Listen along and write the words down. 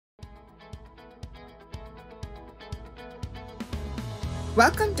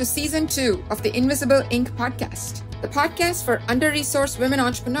Welcome to Season 2 of the Invisible Inc. podcast, the podcast for under-resourced women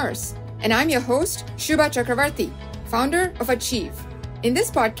entrepreneurs. And I'm your host, Shubha Chakravarti, founder of Achiiv. In this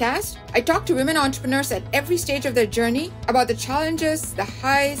podcast, I talk to women entrepreneurs at every stage of their journey about the challenges, the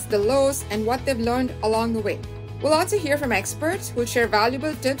highs, the lows, and what they've learned along the way. We'll also hear from experts who'll share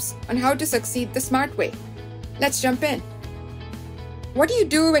valuable tips on how to succeed the smart way. Let's jump in. What do you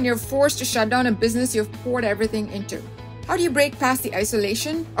do when you're forced to shut down a business you've poured everything into? How do you break past the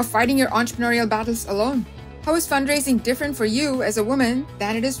isolation of fighting your entrepreneurial battles alone? How is fundraising different for you as a woman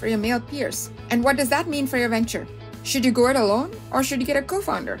than it is for your male peers? And what does that mean for your venture? Should you go it alone or should you get a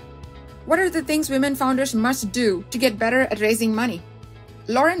co-founder? What are the things women founders must do to get better at raising money?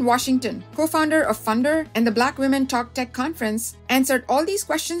 Lauren Washington, co-founder of Fundr and the Black Women Talk Tech Conference, answered all these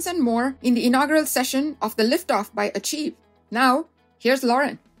questions and more in the inaugural session of the Liftoff by Achiiv. Now, here's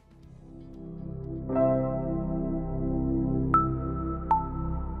Lauren.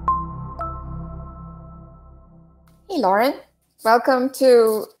 Hey Lauren, welcome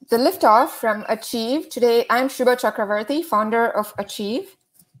to the Liftoff from Achiiv. Today I'm Shubha Chakravarti, founder of Achiiv.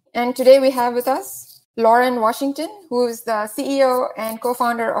 And today we have with us Lauren Washington, who is the CEO and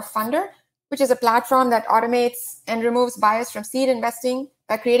co-founder of Fundr, which is a platform that automates and removes bias from seed investing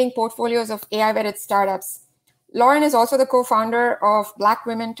by creating portfolios of AI-vetted startups. Lauren is also the co-founder of Black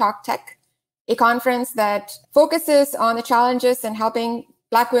Women Talk Tech, a conference that focuses on the challenges and helping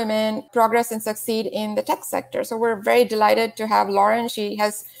Black women progress and succeed in the tech sector. So we're very delighted to have Lauren. She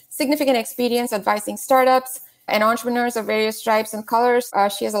has significant experience advising startups and entrepreneurs of various stripes and colors.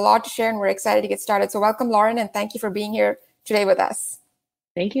 She has a lot to share and we're excited to get started. So welcome, Lauren, and thank you for being here today with us.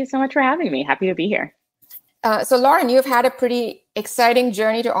 Thank you so much for having me. Happy to be here. So Lauren, you've had a pretty exciting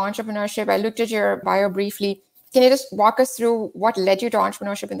journey to entrepreneurship. I looked at your bio briefly. Can you just walk us through what led you to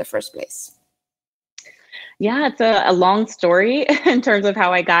entrepreneurship in the first place? Yeah, it's a long story in terms of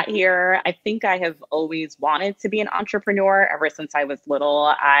how I got here. I think I have always wanted to be an entrepreneur ever since I was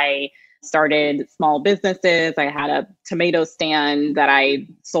little. I started small businesses. I had a tomato stand that I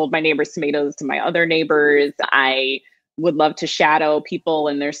sold my neighbors' tomatoes to my other neighbors. I would love to shadow people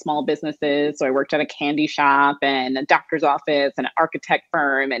in their small businesses. So I worked at a candy shop and a doctor's office and an architect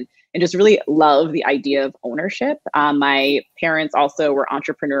firm and just really love the idea of ownership. My parents also were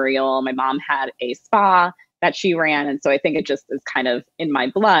entrepreneurial. My mom had a spa that she ran. And so I think it just is kind of in my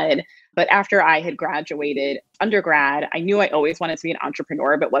blood. But after I had graduated undergrad, I knew I always wanted to be an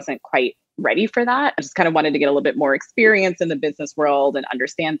entrepreneur, but wasn't quite ready for that. I just kind of wanted to get a little bit more experience in the business world and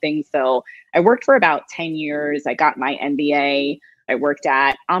understand things. So I worked for about 10 years. I got my MBA. I worked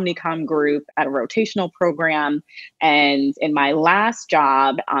at Omnicom Group at a rotational program. And in my last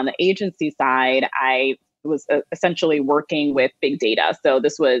job on the agency side, I was essentially working with big data. So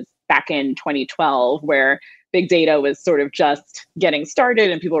this was back in 2012, where big data was sort of just getting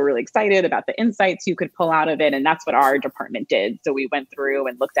started and people were really excited about the insights you could pull out of it. And that's what our department did. So we went through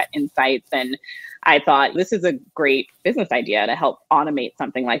and looked at insights, and I thought this is a great business idea to help automate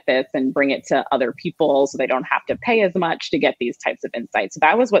something like this and bring it to other people so they don't have to pay as much to get these types of insights. So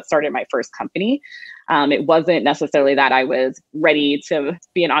that was what started my first company. It wasn't necessarily that I was ready to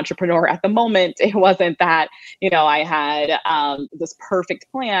be an entrepreneur at the moment. It wasn't that, I had this perfect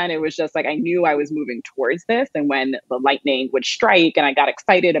plan. It was just like I knew I was moving towards this. And when the lightning would strike and I got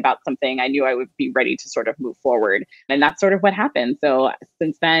excited about something, I knew I would be ready to sort of move forward. And that's sort of what happened. So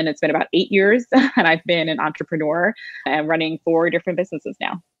since then, it's been about 8 years and I've been an entrepreneur and running 4 different businesses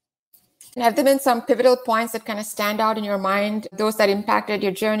now. And have there been some pivotal points that kind of stand out in your mind, those that impacted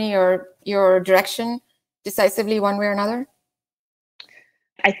your journey or your direction decisively one way or another?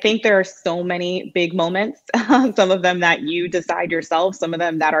 I think there are so many big moments, some of them that you decide yourself, some of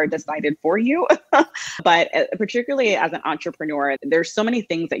them that are decided for you. But particularly as an entrepreneur, there's so many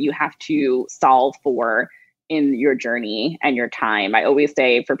things that you have to solve for in your journey and your time. I always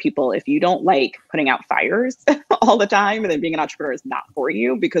say for people, if you don't like putting out fires all the time, then being an entrepreneur is not for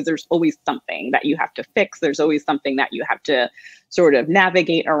you, because there's always something that you have to fix. There's always something that you have to sort of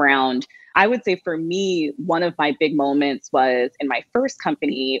navigate around. I would say for me, one of my big moments was in my first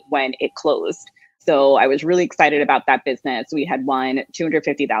company when it closed. So I was really excited about that business. We had won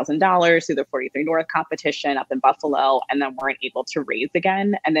 $250,000 through the 43 North competition up in Buffalo, and then weren't able to raise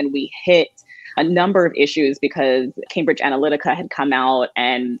again. And then we hit a number of issues because Cambridge Analytica had come out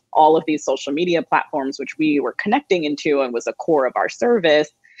and all of these social media platforms, which we were connecting into and was a core of our service,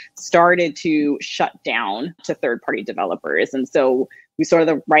 started to shut down to third-party developers. And so we saw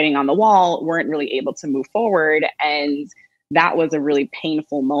the writing on the wall, weren't really able to move forward. And that was a really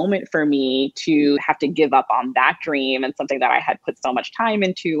painful moment for me to have to give up on that dream and something that I had put so much time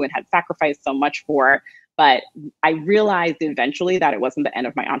into and had sacrificed so much for. But I realized eventually that it wasn't the end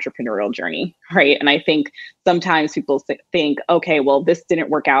of my entrepreneurial journey, right? And I think sometimes people think, okay, well, this didn't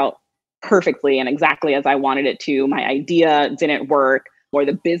work out perfectly and exactly as I wanted it to. My idea didn't work, or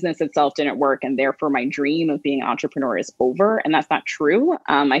the business itself didn't work, and therefore my dream of being an entrepreneur is over. And that's not true.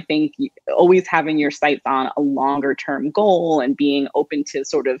 I think always having your sights on a longer term goal and being open to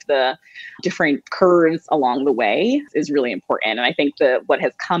sort of the different curves along the way is really important. And I think that what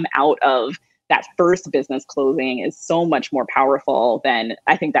has come out of that first business closing is so much more powerful than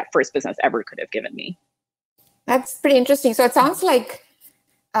I think that first business ever could have given me. That's pretty interesting. So it sounds like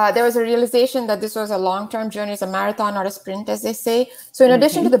there was a realization that this was a long-term journey, it's a marathon, not a sprint, as they say. So in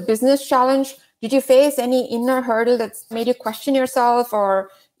addition to the business challenge, did you face any inner hurdle that's made you question yourself or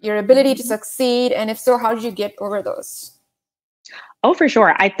your ability to succeed? And if so, how did you get over those? Oh, for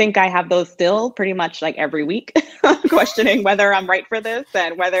sure. I think I have those still pretty much like every week, questioning whether I'm right for this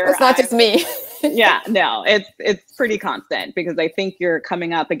and whether it's not just me. Yeah, no, it's pretty constant because I think you're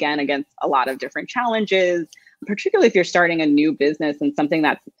coming up again against a lot of different challenges, particularly if you're starting a new business and something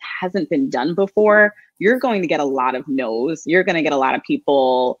that hasn't been done before. You're going to get a lot of no's. You're going to get a lot of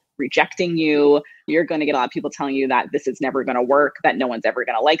people rejecting you. You're going to get a lot of people telling you that this is never going to work, that no one's ever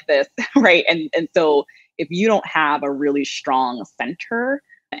going to like this, right? And so if you don't have a really strong center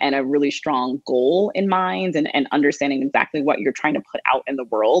and a really strong goal in mind and understanding exactly what you're trying to put out in the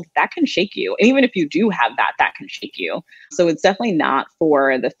world, that can shake you. And even if you do have that, that can shake you. So it's definitely not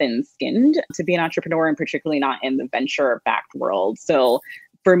for the thin-skinned to be an entrepreneur, and particularly not in the venture-backed world. So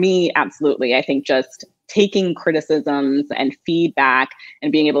for me, absolutely. I think just taking criticisms and feedback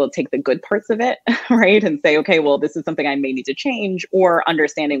and being able to take the good parts of it, right? And say, okay, well, this is something I may need to change, or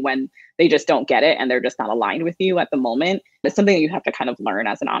understanding when they just don't get it and they're just not aligned with you at the moment. It's something that you have to kind of learn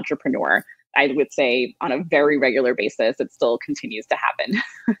as an entrepreneur. I would say on a very regular basis, it still continues to happen.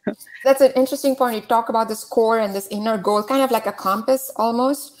 That's an interesting point. You talk about this core and this inner goal, kind of like a compass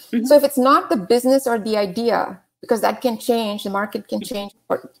almost. So if it's not the business or the idea, because that can change, the market can change,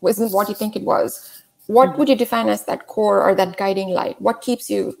 or isn't what you think it was, what would you define as that core or that guiding light? What keeps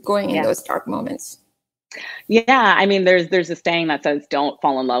you going in those dark moments? Yeah, I mean, there's a saying that says, don't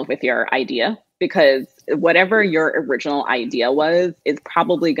fall in love with your idea, because whatever your original idea was is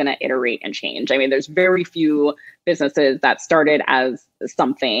probably going to iterate and change. I mean, there's very few businesses that started as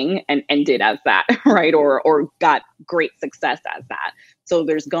something and ended as that, right? Or got great success as that. So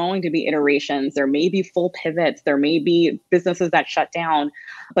there's going to be iterations. There may be full pivots. There may be businesses that shut down.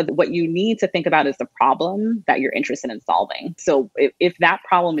 But what you need to think about is the problem that you're interested in solving. So if that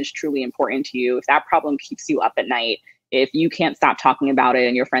problem is truly important to you, if that problem keeps you up at night, if you can't stop talking about it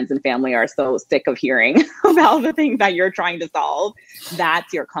and your friends and family are so sick of hearing about the things that you're trying to solve,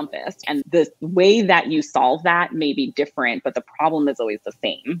 that's your compass. And the way that you solve that may be different, but the problem is always the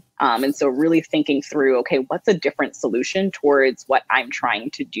same. And so really thinking through, okay, what's a different solution towards what I'm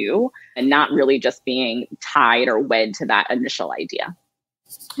trying to do, and not really just being tied or wed to that initial idea.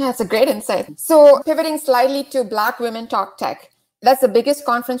 Yeah, that's a great insight. So pivoting slightly to Black Women Talk Tech. That's the biggest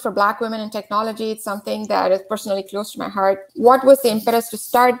conference for Black women in technology. It's something that is personally close to my heart. What was the impetus to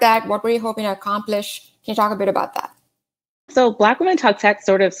start that? What were you hoping to accomplish? Can you talk a bit about that? So Black Women Talk Tech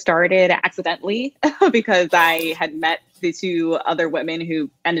sort of started accidentally because I had met the two other women who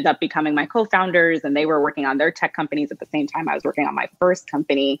ended up becoming my co-founders, and they were working on their tech companies at the same time I was working on my first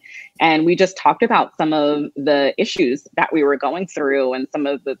company. And we just talked about some of the issues that we were going through and some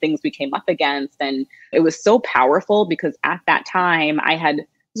of the things we came up against. And it was so powerful because at that time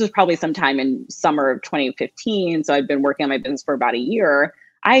this was probably sometime in summer of 2015. So I'd been working on my business for about a year.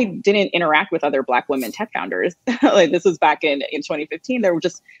 I didn't interact with other Black women tech founders. Like this was back in 2015.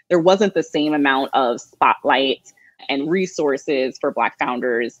 There wasn't the same amount of spotlight and resources for Black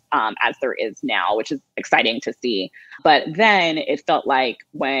founders as there is now, which is exciting to see. But then it felt like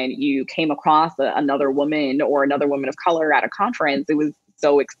when you came across another woman or another woman of color at a conference, it was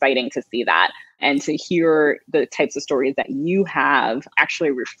so exciting to see that and to hear the types of stories that you have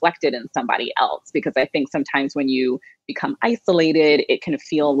actually reflected in somebody else. Because I think sometimes when you become isolated, it can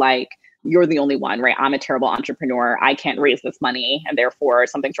feel like you're the only one, right? I'm a terrible entrepreneur. I can't raise this money, and therefore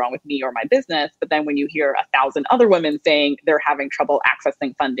something's wrong with me or my business. But then when you hear 1,000 other women saying they're having trouble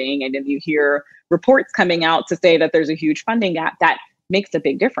accessing funding, and then you hear reports coming out to say that there's a huge funding gap, that makes a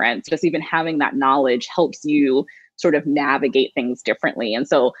big difference. Just even having that knowledge helps you sort of navigate things differently. And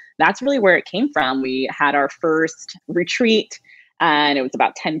so that's really where it came from. We had our first retreat, and it was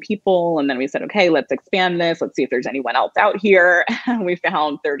about 10 people. And then we said, okay, let's expand this. Let's see if there's anyone else out here. We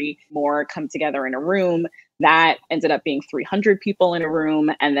found 30 more come together in a room. That ended up being 300 people in a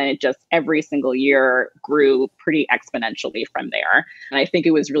room. And then it just every single year grew pretty exponentially from there. And I think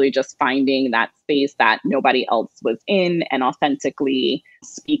it was really just finding that space that nobody else was in and authentically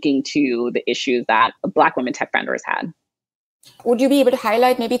speaking to the issues that Black women tech founders had. Would you be able to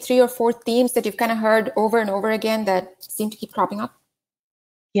highlight maybe 3 or 4 themes that you've kind of heard over and over again that seem to keep cropping up?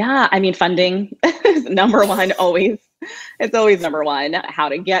 Yeah, I mean, funding is number one always. It's always number one. How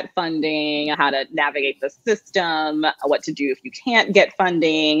to get funding, how to navigate the system, what to do if you can't get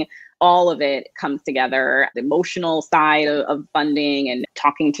funding. All of it comes together. The emotional side of funding and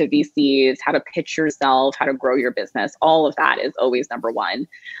talking to VCs, how to pitch yourself, how to grow your business. All of that is always number one.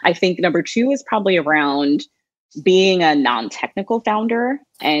 I think number 2 is probably around being a non-technical founder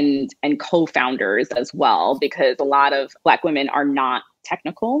and co-founders as well, because a lot of Black women are not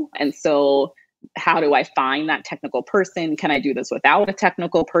technical. And so how do I find that technical person? Can I do this without a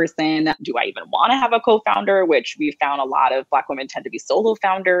technical person? Do I even want to have a co-founder? Which we found a lot of Black women tend to be solo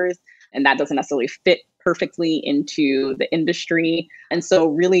founders, and that doesn't necessarily fit perfectly into the industry. And so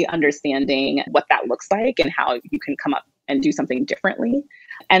really understanding what that looks like and how you can come up and do something differently.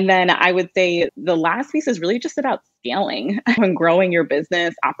 And then I would say the last piece is really just about scaling and growing your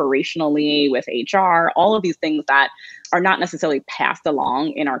business operationally with HR, all of these things that are not necessarily passed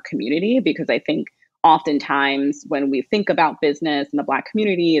along in our community, because I think oftentimes when we think about business in the Black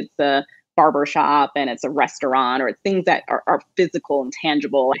community, it's a barbershop and it's a restaurant, or it's things that are physical and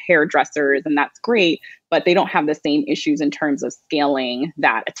tangible, hairdressers, and that's great, but they don't have the same issues in terms of scaling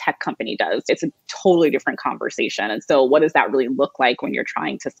that a tech company does. It's a totally different conversation. And so what does that really look like when you're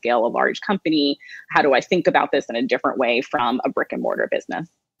trying to scale a large company? How do I think about this in a different way from a brick and mortar business?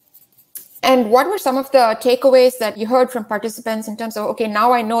 And what were some of the takeaways that you heard from participants in terms of, okay,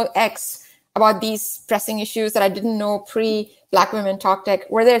 now I know X about these pressing issues that I didn't know pre-Black Women Talk Tech?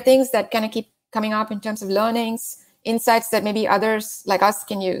 Were there things that kind of keep coming up in terms of learnings, insights that maybe others like us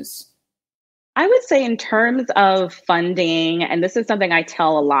can use? I would say in terms of funding, and this is something I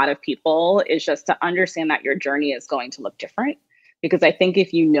tell a lot of people, is just to understand that your journey is going to look different. Because I think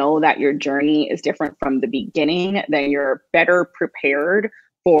if you know that your journey is different from the beginning, then you're better prepared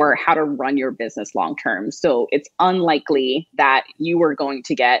for how to run your business long term. So it's unlikely that you are going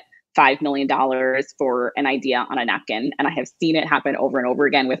to get $5 million for an idea on a napkin. And I have seen it happen over and over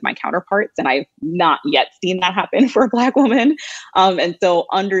again with my counterparts. And I've not yet seen that happen for a Black woman. And so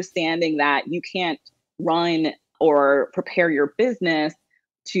understanding that you can't run or prepare your business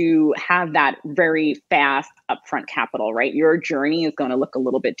to have that very fast upfront capital, right? Your journey is going to look a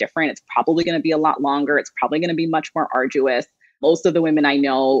little bit different. It's probably going to be a lot longer. It's probably going to be much more arduous. Most of the women I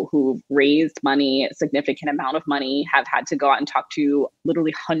know who've raised money, a significant amount of money, have had to go out and talk to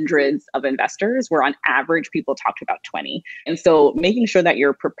literally hundreds of investors, where on average people talk to about 20. And so making sure that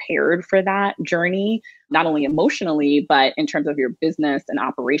you're prepared for that journey, not only emotionally, but in terms of your business and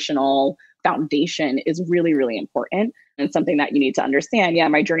operational foundation, is really, really important. And something that you need to understand. Yeah,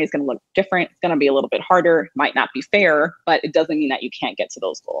 my journey is going to look different. It's going to be a little bit harder, might not be fair, but it doesn't mean that you can't get to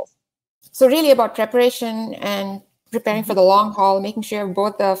those goals. So really about preparation and preparing for the long haul, making sure you have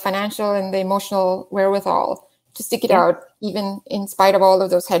both the financial and the emotional wherewithal to stick it out, even in spite of all of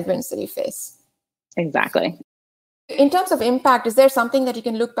those headwinds that you face. Exactly. In terms of impact, is there something that you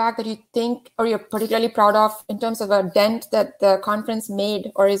can look back that you think or you're particularly proud of in terms of a dent that the conference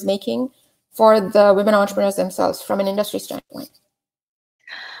made or is making for the women entrepreneurs themselves from an industry standpoint?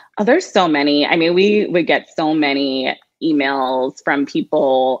 Oh, there's so many. I mean, we would get so many emails from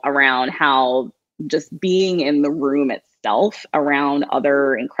people around how just being in the room itself around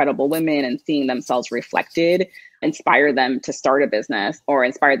other incredible women and seeing themselves reflected inspire them to start a business or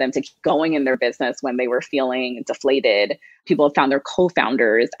inspire them to keep going in their business when they were feeling deflated. People have found their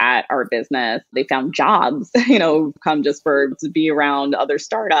co-founders at our business. They found jobs, come just to be around other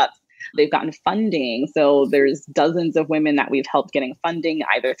startups. They've gotten funding. So there's dozens of women that we've helped getting funding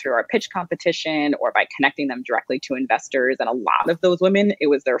either through our pitch competition or by connecting them directly to investors. And a lot of those women, it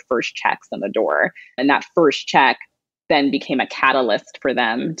was their first checks in the door. And that first check then became a catalyst for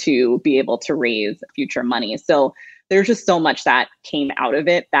them to be able to raise future money. So there's just so much that came out of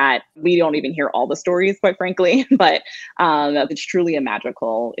it that we don't even hear all the stories, quite frankly, but it's truly a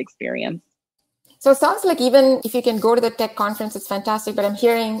magical experience. So it sounds like even if you can go to the tech conference, it's fantastic, but I'm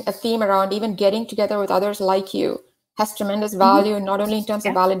hearing a theme around even getting together with others like you has tremendous value, not only in terms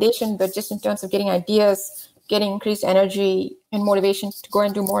of validation, but just in terms of getting ideas, getting increased energy and motivation to go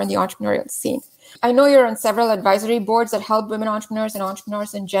and do more in the entrepreneurial scene. I know you're on several advisory boards that help women entrepreneurs and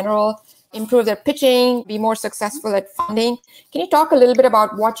entrepreneurs in general improve their pitching, be more successful at funding. Can you talk a little bit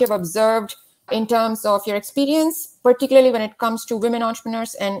about what you've observed in terms of your experience, particularly when it comes to women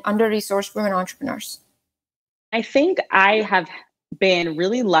entrepreneurs and under-resourced women entrepreneurs? I think I have been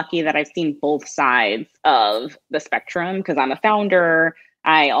really lucky that I've seen both sides of the spectrum because I'm a founder.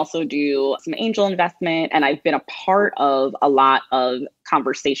 I also do some angel investment, and I've been a part of a lot of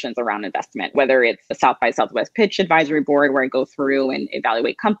conversations around investment, whether it's the South by Southwest Pitch Advisory Board, where I go through and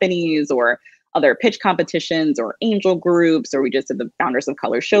evaluate companies, or other pitch competitions or angel groups, or we just did the Founders of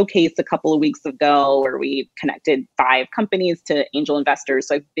Color Showcase a couple of weeks ago, where we connected 5 companies to angel investors.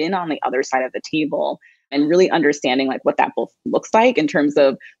 So I've been on the other side of the table and really understanding like what that both looks like in terms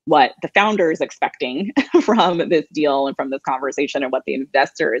of what the founder is expecting from this deal and from this conversation, and what the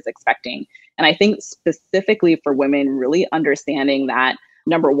investor is expecting. And I think specifically for women, really understanding that,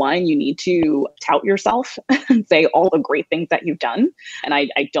 number one, you need to tout yourself and say all the great things that you've done. And I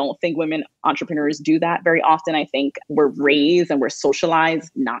don't think women entrepreneurs do that very often. I think we're raised and we're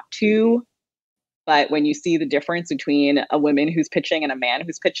socialized not to. But when you see the difference between a woman who's pitching and a man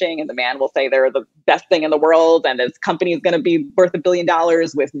who's pitching, and the man will say they're the best thing in the world and this company is going to be worth $1 billion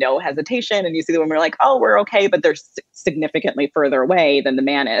with no hesitation. And you see the women are like, oh, we're okay, but they're significantly further away than the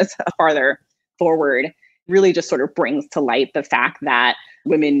man is farther forward. Really just sort of brings to light the fact that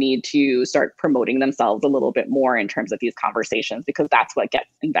women need to start promoting themselves a little bit more in terms of these conversations, because that's what gets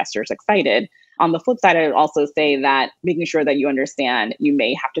investors excited. On the flip side, I would also say that making sure that you understand you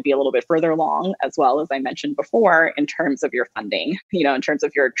may have to be a little bit further along, as well as I mentioned before, in terms of your funding, in terms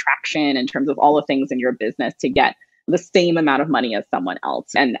of your traction, in terms of all the things in your business to get the same amount of money as someone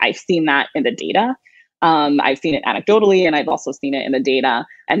else. And I've seen that in the data. I've seen it anecdotally, and I've also seen it in the data.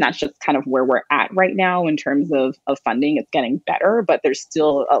 And that's just kind of where we're at right now in terms of funding. It's getting better, but there's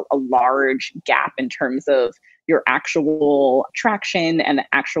still a large gap in terms of your actual traction and the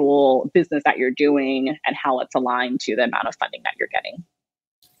actual business that you're doing and how it's aligned to the amount of funding that you're getting.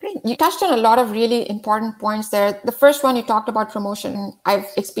 Great. You touched on a lot of really important points there. The first one, you talked about promotion. I've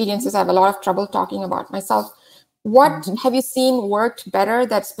experienced this. I have a lot of trouble talking about myself. What have you seen worked better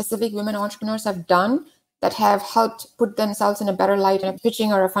that specific women entrepreneurs have done that have helped put themselves in a better light in a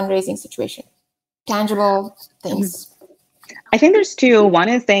pitching or a fundraising situation? Tangible things. I think there's 2. One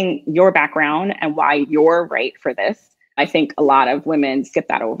is saying your background and why you're right for this. I think a lot of women skip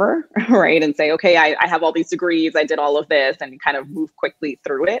that over, right? And say, okay, I have all these degrees, I did all of this, and kind of move quickly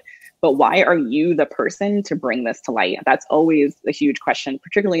through it. But why are you the person to bring this to light? That's always a huge question,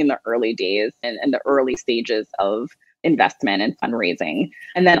 particularly in the early days and the early stages of investment and fundraising.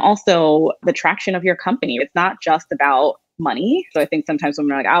 And then also the traction of your company. It's not just about money. So I think sometimes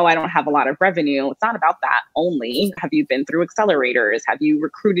women are like, oh, I don't have a lot of revenue. It's not about that only. Have you been through accelerators? Have you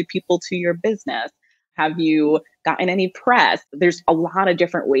recruited people to your business? Have you gotten any press? There's a lot of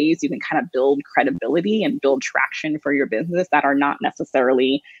different ways you can kind of build credibility and build traction for your business that are not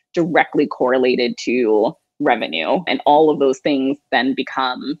necessarily directly correlated to revenue. And all of those things then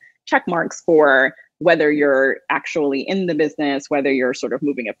become check marks for whether you're actually in the business, whether you're sort of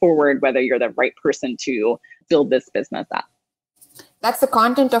moving it forward, whether you're the right person to build this business up. That's the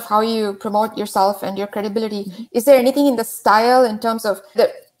content of how you promote yourself and your credibility. Is there anything in the style in terms of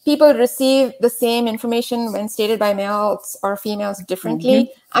the people receive the same information when stated by males or females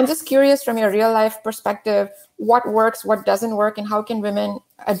differently? I'm just curious from your real life perspective, what works, what doesn't work, and how can women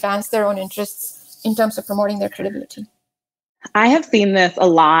advance their own interests in terms of promoting their credibility? I have seen this a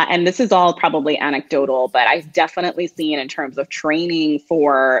lot, and this is all probably anecdotal, but I've definitely seen in terms of training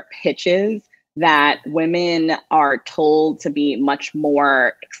for pitches that women are told to be much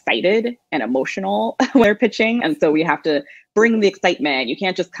more excited and emotional when they're pitching. And so we have to bring the excitement. You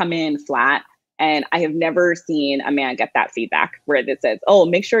can't just come in flat. And I have never seen a man get that feedback where it says, oh,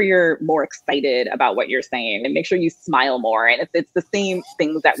 make sure you're more excited about what you're saying and make sure you smile more. And it's the same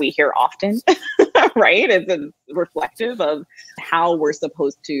things that we hear often, right? It's reflective of how we're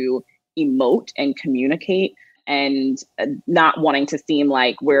supposed to emote and communicate, and not wanting to seem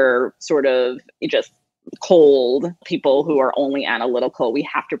like we're sort of just cold people who are only analytical. We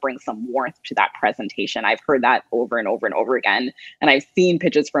have to bring some warmth to that presentation. I've heard that over and over and over again. And I've seen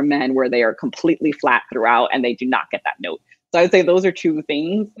pitches from men where they are completely flat throughout and they do not get that note. So I would say those are 2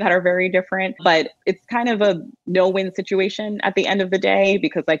 things that are very different, but it's kind of a no-win situation at the end of the day,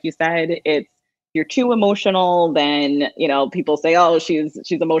 because like you said, it's, you're too emotional, then, people say, oh, she's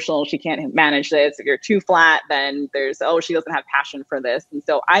emotional, she can't manage this. If you're too flat, then there's, oh, she doesn't have passion for this. And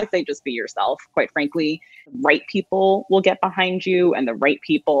so I say just be yourself, quite frankly. Right people will get behind you, and the right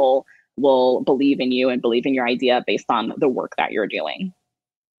people will believe in you and believe in your idea based on the work that you're doing.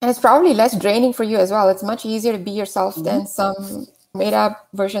 And it's probably less draining for you as well. It's much easier to be yourself than some made up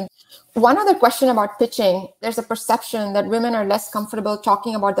version. One other question about pitching, there's a perception that women are less comfortable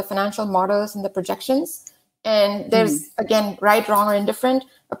talking about the financial models and the projections. And there's, again, right, wrong, or indifferent,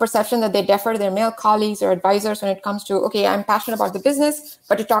 a perception that they defer to their male colleagues or advisors when it comes to, okay, I'm passionate about the business,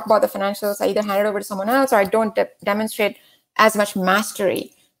 but to talk about the financials, I either hand it over to someone else or I don't demonstrate as much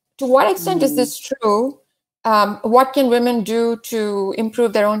mastery. To what extent is this true? What can women do to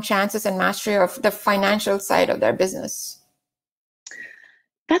improve their own chances and mastery of the financial side of their business?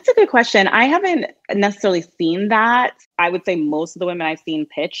 That's a good question. I haven't necessarily seen that. I would say most of the women I've seen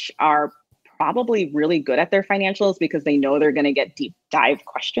pitch are probably really good at their financials because they know they're going to get deep dive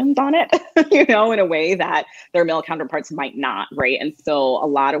questions on it, in a way that their male counterparts might not, right? And so a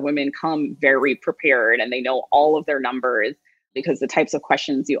lot of women come very prepared and they know all of their numbers because the types of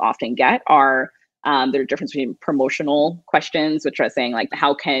questions you often get are there's a difference between promotional questions, which are saying like,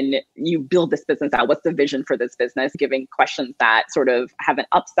 how can you build this business out? What's the vision for this business? Giving questions that sort of have an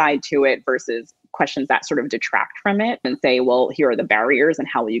upside to it versus questions that sort of detract from it and say, well, here are the barriers and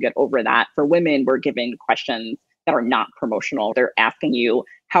how will you get over that? For women, we're giving questions that are not promotional. They're asking you,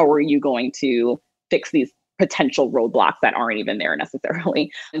 how are you going to fix these potential roadblocks that aren't even there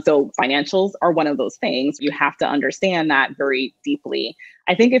necessarily? And so financials are one of those things. You have to understand that very deeply.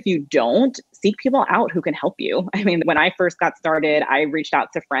 I think if you don't, seek people out who can help you. I mean, when I first got started, I reached out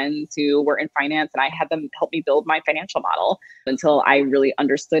to friends who were in finance and I had them help me build my financial model until I really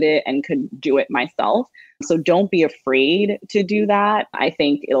understood it and could do it myself. So don't be afraid to do that. I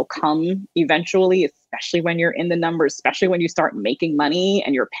think it'll come eventually, especially when you're in the numbers, especially when you start making money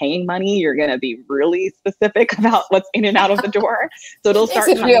and you're paying money, you're going to be really specific about what's in and out of the door. So it'll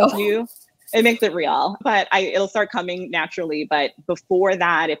start coming to you. It makes it real, but it'll start coming naturally. But before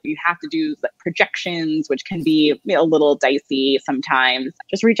that, if you have to do projections, which can be a little dicey sometimes,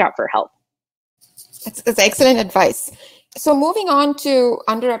 just reach out for help. That's excellent advice. So moving on to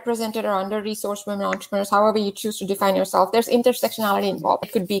underrepresented or under-resourced women entrepreneurs, however you choose to define yourself, there's intersectionality involved.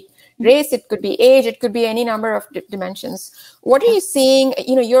 It could be race, it could be age, it could be any number of dimensions. What are you seeing?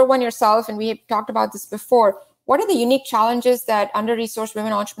 You're one yourself, and we have talked about this before. What are the unique challenges that under-resourced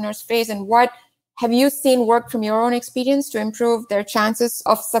women entrepreneurs face, and what have you seen work from your own experience to improve their chances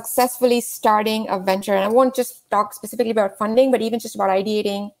of successfully starting a venture? And I won't just talk specifically about funding, but even just about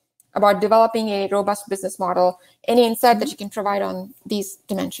ideating, about developing a robust business model. Any insight that you can provide on these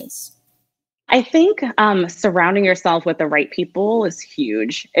dimensions? I think surrounding yourself with the right people is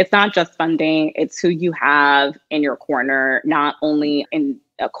huge. It's not just funding, it's who you have in your corner, not only in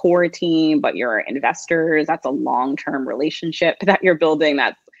a core team, but your investors. That's a long-term relationship that you're building.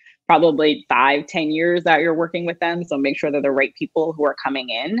 That's probably 5-10 years that you're working with them. So make sure they're the right people who are coming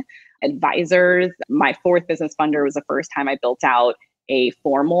in. Advisors. My fourth business, Fundr, was the first time I built out a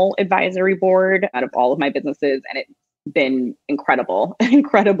formal advisory board out of all of my businesses, and it's been incredible,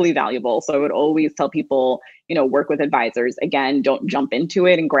 incredibly valuable. So I would always tell people, work with advisors. Again, don't jump into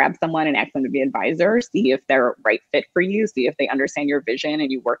it and grab someone and ask them to be an advisor. See if they're a right fit for you. See if they understand your vision and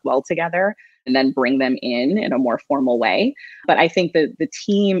you work well together, and then bring them in a more formal way. But I think that the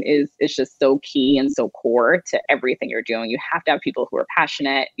team is just so key and so core to everything you're doing. You have to have people who are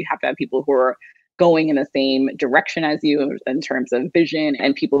passionate. You have to have people who are going in the same direction as you in terms of vision,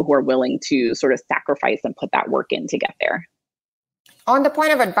 and people who are willing to sort of sacrifice and put that work in to get there. On the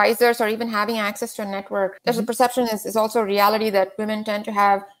point of advisors or even having access to a network, there's a perception is also a reality that women tend to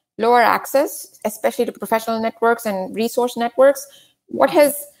have lower access, especially to professional networks and resource networks. What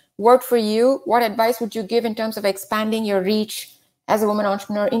has worked for you? What advice would you give in terms of expanding your reach as a woman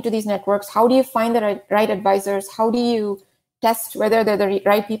entrepreneur into these networks? How do you find the right advisors? How do you test whether they're the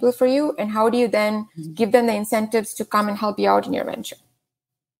right people for you? And how do you then give them the incentives to come and help you out in your venture?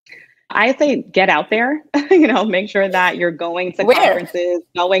 I say get out there, make sure that you're going to conferences,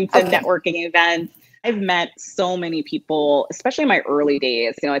 going to networking events. I've met so many people, especially in my early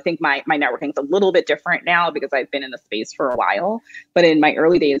days. I think my networking is a little bit different now because I've been in the space for a while. But in my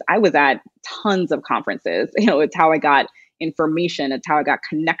early days, I was at tons of conferences. It's how I got information. It's how I got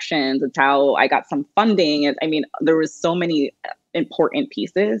connections. It's how I got some funding. There was so many important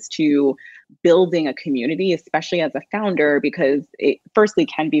pieces to building a community, especially as a founder, because it firstly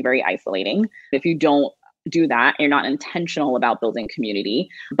can be very isolating if you don't do that. You're not intentional about building community,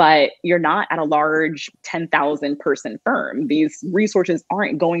 but you're not at a large 10,000 person firm. These resources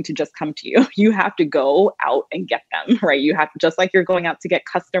aren't going to just come to you. You have to go out and get them, right? You have, just like you're going out to get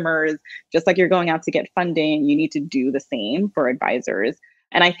customers, just like you're going out to get funding, you need to do the same for advisors.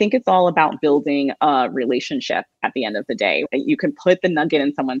 And I think it's all about building a relationship at the end of the day. You can put the nugget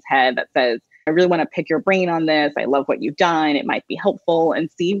in someone's head that says, I really want to pick your brain on this. I love what you've done. It might be helpful, and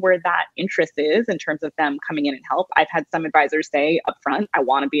see where that interest is in terms of them coming in and help. I've had some advisors say upfront, I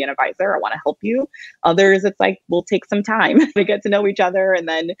want to be an advisor. I want to help you. Others, it's like, we'll take some time to get to know each other and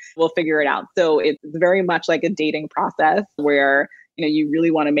then we'll figure it out. So it's very much like a dating process where you really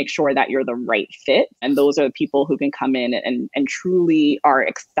want to make sure that you're the right fit. And those are the people who can come in and truly are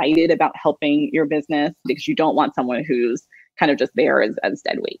excited about helping your business, because you don't want someone who's kind of just there as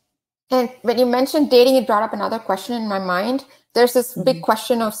dead weight. And when you mentioned dating, it brought up another question in my mind. There's this big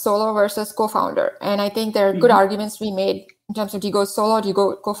question of solo versus co-founder. And I think there are good arguments to be made in terms of, do you go solo, do you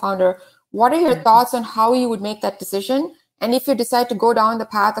go co-founder? What are your thoughts on how you would make that decision? And if you decide to go down the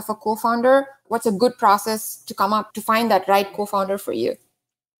path of a co-founder, what's a good process to come up to find that right co-founder for you?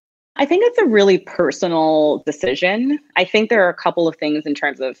 I think it's a really personal decision. I think there are a couple of things in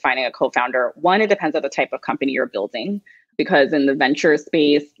terms of finding a co-founder. One, it depends on the type of company you're building, because in the venture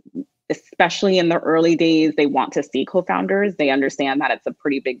space, especially in the early days, they want to see co-founders. They understand that it's a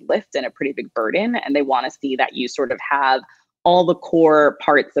pretty big lift and a pretty big burden, and they want to see that you sort of have all the core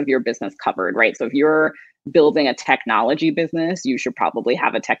parts of your business covered, right? So if you're building a technology business, you should probably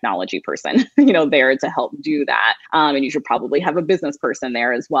have a technology person, there to help do that. And you should probably have a business person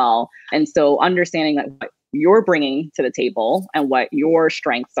there as well. And so understanding that what you're bringing to the table and what your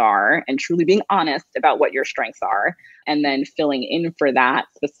strengths are, and truly being honest about what your strengths are, and then filling in for that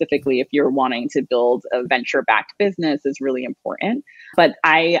specifically if you're wanting to build a venture-backed business is really important. But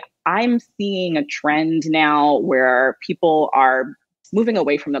I'm seeing a trend now where people are moving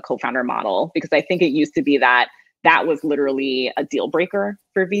away from the co-founder model, because I think it used to be that was literally a deal breaker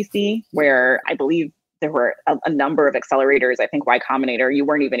for VC, where I believe there were a number of accelerators. I think Y Combinator, you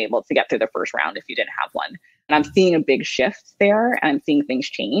weren't even able to get through the first round if you didn't have one. And I'm seeing a big shift there, and I'm seeing things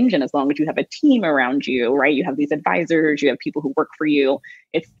change. And as long as you have a team around you, right, you have these advisors, you have people who work for you,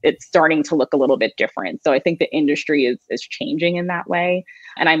 it's starting to look a little bit different. So I think the industry is changing in that way.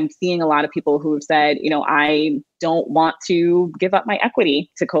 And I'm seeing a lot of people who have said, I don't want to give up my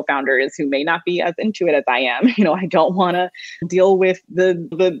equity to co-founders who may not be as into it as I am. I don't want to deal with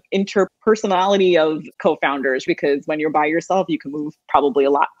the interpersonality of co-founders, because when you're by yourself, you can move probably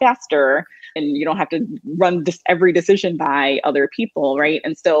a lot faster and you don't have to run every decision by other people, right?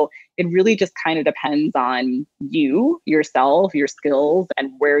 And so it really just kind of depends on you, yourself, your skills,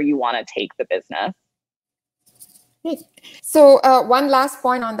 and where you want to take the business. Great. So one last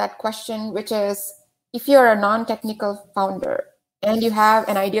point on that question, which is, if you're a non-technical founder and you have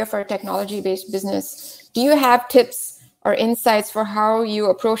an idea for a technology-based business, do you have tips or insights for how you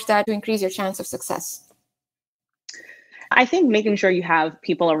approach that to increase your chance of success? I think making sure you have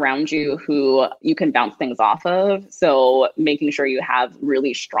people around you who you can bounce things off of. So making sure you have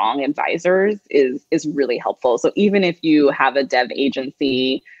really strong advisors is really helpful. So even if you have a dev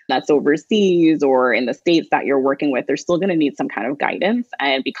agency that's overseas or in the States that you're working with, they're still going to need some kind of guidance.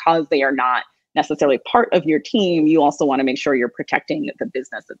 And because they are not necessarily part of your team, you also want to make sure you're protecting the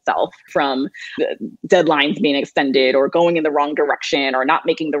business itself from the deadlines being extended or going in the wrong direction or not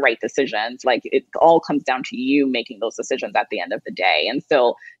making the right decisions. Like, it all comes down to you making those decisions at the end of the day. And so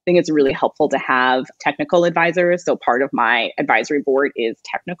I think it's really helpful to have technical advisors. So part of my advisory board is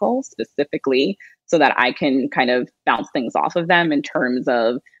technical specifically, so that I can kind of bounce things off of them in terms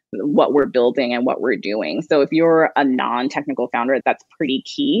of what we're building and what we're doing. So if you're a non-technical founder, that's pretty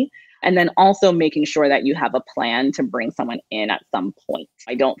key. And then also making sure that you have a plan to bring someone in at some point.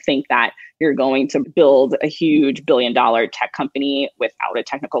 I don't think that you're going to build a huge billion-dollar tech company without a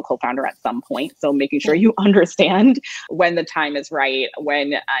technical co-founder at some point. So making sure you understand when the time is right,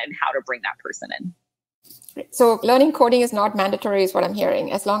 when and how to bring that person in. So learning coding is not mandatory, is what I'm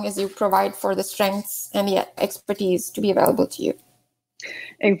hearing, as long as you provide for the strengths and the expertise to be available to you.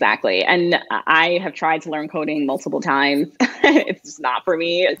 Exactly. And I have tried to learn coding multiple times. It's just not for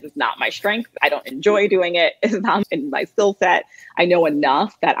me. It's just not my strength. I don't enjoy doing it. It's not in my skill set. I know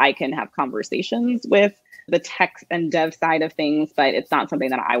enough that I can have conversations with the tech and dev side of things, but it's not something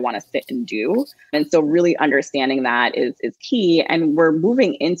that I want to sit and do. And so really understanding that is key. And we're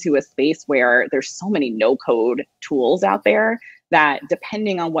moving into a space where there's so many no-code tools out there that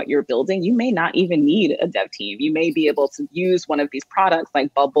depending on what you're building, you may not even need a dev team. You may be able to use one of these products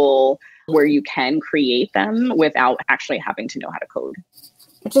like Bubble, where you can create them without actually having to know how to code.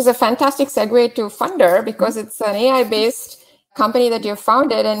 Which is a fantastic segue to Fundr, because it's an AI-based company that you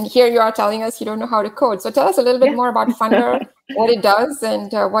founded, and here you are telling us you don't know how to code. So tell us a little bit more about Fundr, what it does,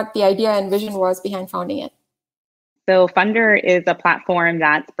 and what the idea and vision was behind founding it. So Fundr is a platform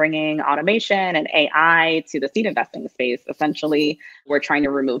that's bringing automation and AI to the seed investing space. Essentially, we're trying to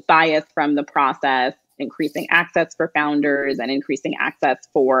remove bias from the process, increasing access for founders and increasing access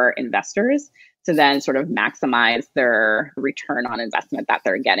for investors to then sort of maximize their return on investment that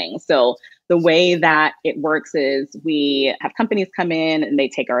they're getting. So the way that it works is we have companies come in and they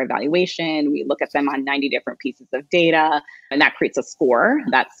take our evaluation. We look at them on 90 different pieces of data, and that creates a score.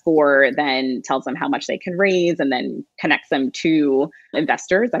 That score then tells them how much they can raise and then connects them to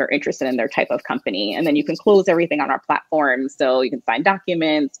investors that are interested in their type of company. And then you can close everything on our platform. So you can sign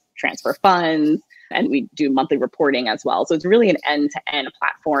documents, transfer funds, and we do monthly reporting as well. So it's really an end-to-end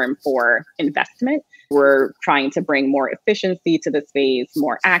platform for investment. We're trying to bring more efficiency to the space,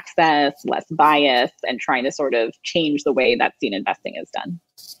 more access, less bias, and trying to sort of change the way that seed investing is done.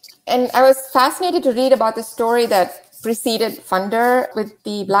 And I was fascinated to read about the story that preceded Fundr with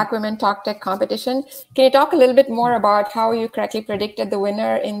the Black Women Talk Tech competition. Can you talk a little bit more about how you correctly predicted the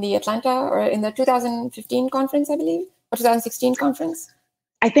winner in the Atlanta or in the 2015 conference, I believe, or 2016 conference?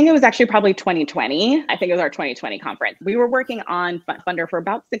 I think it was actually probably 2020. I think it was our 2020 conference. We were working on Fundr for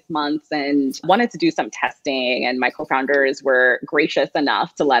about 6 months and wanted to do some testing. And my co-founders were gracious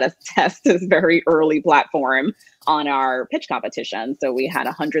enough to let us test this very early platform on our pitch competition. So we had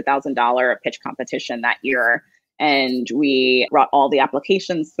a $100,000 pitch competition that year. And we brought all the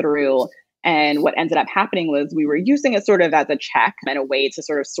applications through. And what ended up happening was we were using it sort of as a check and a way to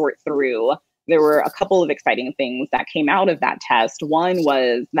sort of sort through. There were a couple of exciting things that came out of that test. One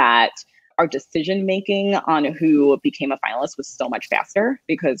was that our decision making on who became a finalist was so much faster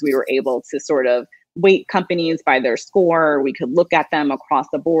because we were able to sort of weight companies by their score. We could look at them across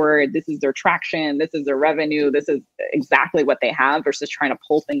the board. This is their traction. This is their revenue. This is exactly what they have versus trying to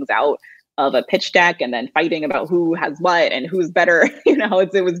pull things out of a pitch deck and then fighting about who has what and who's better.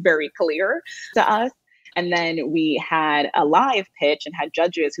 It was very clear to us. And then we had a live pitch and had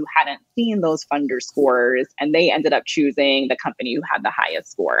judges who hadn't seen those Fundr scores, and they ended up choosing the company who had the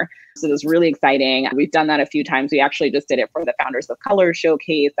highest score. So it was really exciting. We've done that a few times. We actually just did it for the Founders of Color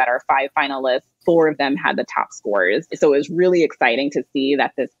showcase that our 5 finalists, 4 of them had the top scores. So it was really exciting to see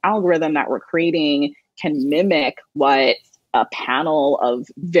that this algorithm that we're creating can mimic what a panel of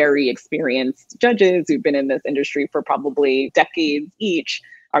very experienced judges who've been in this industry for probably decades each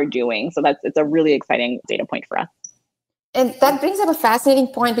are doing. So it's a really exciting data point for us. And that brings up a fascinating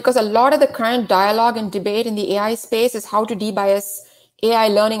point because a lot of the current dialogue and debate in the AI space is how to debias AI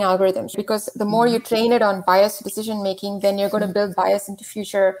learning algorithms, because the more you train it on biased decision making, then you're going to build bias into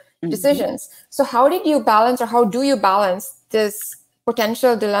future decisions. So how did you balance, or how do you balance this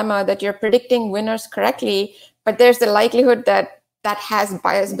potential dilemma that you're predicting winners correctly, but there's the likelihood that that has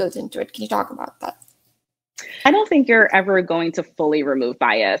bias built into it? Can you talk about that? I don't think you're ever going to fully remove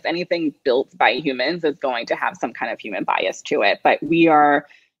bias. Anything built by humans is going to have some kind of human bias to it. But we are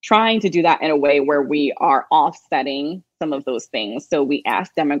trying to do that in a way where we are offsetting some of those things. So we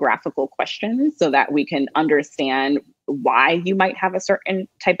ask demographical questions so that we can understand why you might have a certain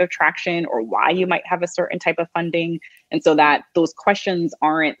type of traction or why you might have a certain type of funding. And so that those questions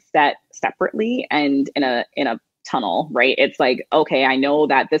aren't set separately and in a tunnel, right? It's like, okay, I know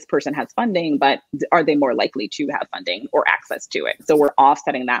that this person has funding, but are they more likely to have funding or access to it? So we're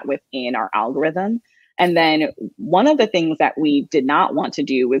offsetting that within our algorithm. And then one of the things that we did not want to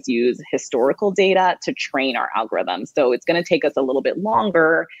do was use historical data to train our algorithm. So it's going to take us a little bit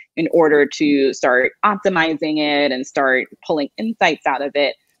longer in order to start optimizing it and start pulling insights out of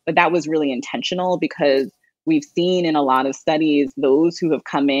it. But that was really intentional because we've seen in a lot of studies, those who have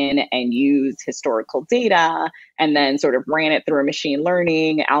come in and used historical data and then sort of ran it through a machine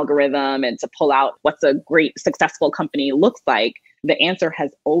learning algorithm and to pull out what's a great successful company looks like, the answer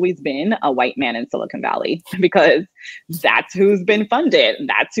has always been a white man in Silicon Valley, because that's who's been funded,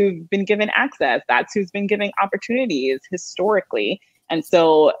 that's who's been given access, that's who's been given opportunities historically. And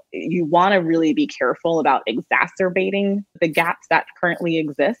so you want to really be careful about exacerbating the gaps that currently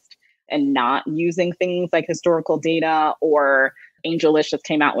exist and not using things like historical data. Or AngelList just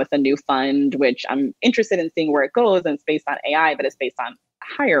came out with a new fund, which I'm interested in seeing where it goes. And it's based on AI, but it's based on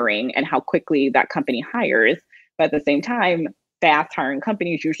hiring and how quickly that company hires. But at the same time, fast hiring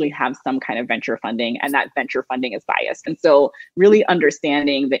companies usually have some kind of venture funding, and that venture funding is biased. And so really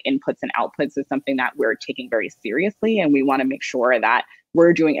understanding the inputs and outputs is something that we're taking very seriously. And we want to make sure that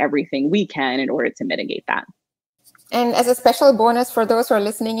we're doing everything we can in order to mitigate that. And as a special bonus for those who are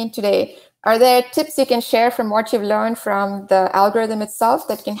listening in today, are there tips you can share from what you've learned from the algorithm itself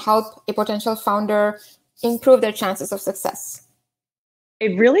that can help a potential founder improve their chances of success?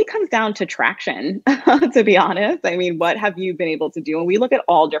 It really comes down to traction, to be honest. I mean, what have you been able to do? And we look at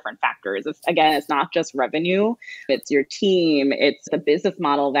all different factors. It's not just revenue. It's your team. It's the business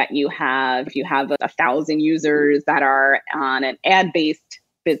model that you have. If you have 1,000 users that are on an ad-based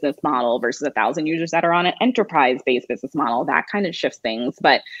business model versus 1,000 users that are on an enterprise-based business model. That kind of shifts things.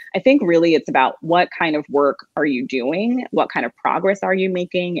 But I think really it's about what kind of work are you doing? What kind of progress are you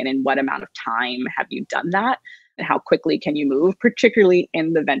making? And in what amount of time have you done that? And how quickly can you move, particularly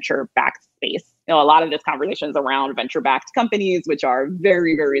in the venture-backed space? A lot of this conversation is around venture-backed companies, which are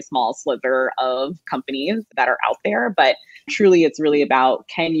very, very small sliver of companies that are out there. But truly, it's really about,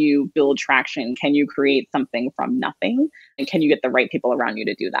 can you build traction? Can you create something from nothing? And can you get the right people around you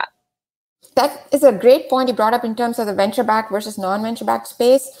to do that? That is a great point you brought up in terms of the venture-backed versus non-venture-backed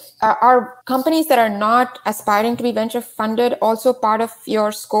space. Are companies that are not aspiring to be venture funded also part of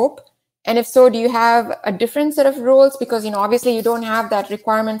your scope? And if so, do you have a different set of rules? Because, obviously you don't have that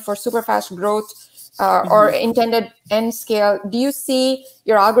requirement for super fast growth or intended end scale. Do you see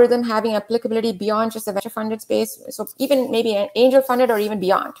your algorithm having applicability beyond just the venture funded space? So even maybe an angel funded or even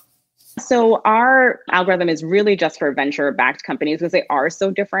beyond? So our algorithm is really just for venture-backed companies because they are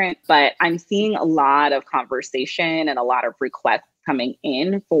so different. But I'm seeing a lot of conversation and a lot of requests coming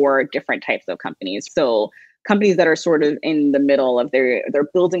in for different types of companies. So companies that are sort of in the middle of they're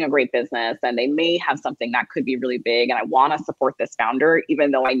building a great business and they may have something that could be really big. And I want to support this founder,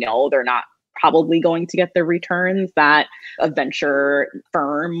 even though I know they're not probably going to get the returns that a venture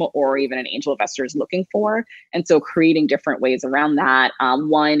firm or even an angel investor is looking for. And so creating different ways around that.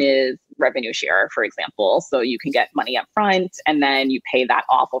 One is revenue share, for example. So you can get money up front and then you pay that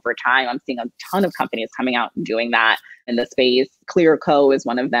off over time. I'm seeing a ton of companies coming out and doing that in the space. ClearCo is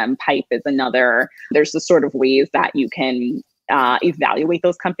one of them. Pipe is another. There's the sort of ways that you can evaluate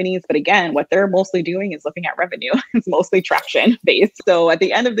those companies. But again, what they're mostly doing is looking at revenue. It's mostly traction based. So at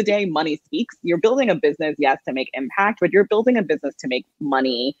the end of the day, money speaks. You're building a business, yes, to make impact, but you're building a business to make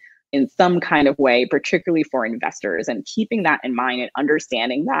money in some kind of way, particularly for investors. And keeping that in mind and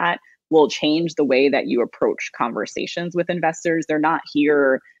understanding that will change the way that you approach conversations with investors. They're not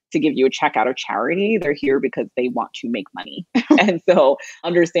here to give you a check out of charity. They're here because they want to make money. And so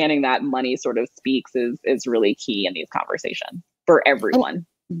understanding that money sort of speaks is really key in these conversations for everyone.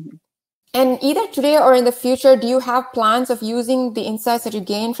 And either today or in the future, do you have plans of using the insights that you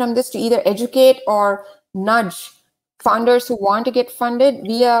gain from this to either educate or nudge founders who want to get funded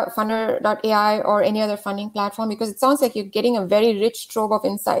via Fundr.ai or any other funding platform? Because it sounds like you're getting a very rich trove of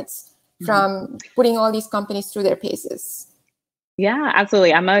insights from putting all these companies through their paces. Yeah,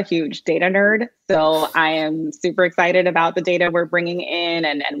 absolutely. I'm a huge data nerd. So I am super excited about the data we're bringing in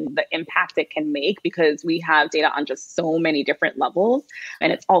and the impact it can make, because we have data on just so many different levels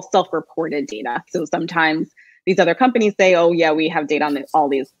and it's all self-reported data. So sometimes these other companies say, oh yeah, we have data on all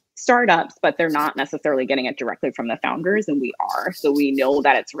these startups, but they're not necessarily getting it directly from the founders, and we are. So we know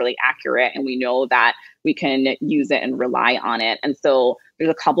that it's really accurate and we know that we can use it and rely on it. And so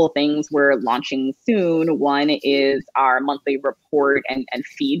there's a couple of things we're launching soon. One is our monthly report and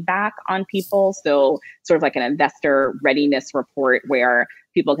feedback on people. So sort of like an investor readiness report where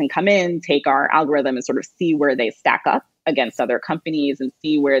people can come in, take our algorithm and sort of see where they stack up against other companies and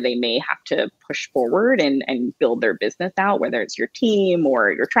see where they may have to push forward and build their business out, whether it's your team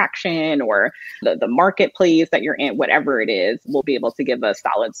or your traction or the marketplace that you're in, whatever it is, we'll be able to give a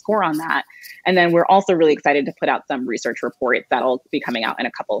solid score on that. And then we're also really excited to put out some research reports that'll be coming out in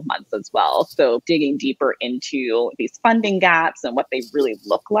a couple of months as well. So digging deeper into these funding gaps and what they really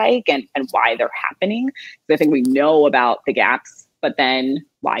look like and why they're happening. So I think we know about the gaps, but then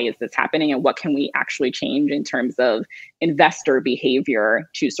why is this happening and what can we actually change in terms of investor behavior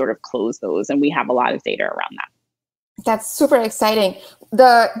to sort of close those? And we have a lot of data around that. That's super exciting.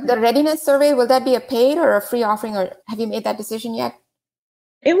 The readiness survey, will that be a paid or a free offering, or have you made that decision yet?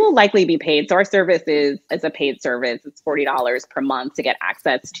 It will likely be paid. So our service is a paid service. It's $40 per month to get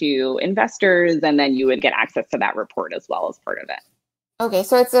access to investors. And then you would get access to that report as well as part of it. Okay,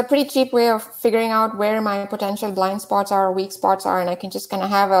 so it's a pretty cheap way of figuring out where my potential blind spots are or weak spots are. And I can just kind of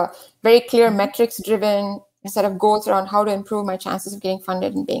have a very clear metrics-driven set of goals around how to improve my chances of getting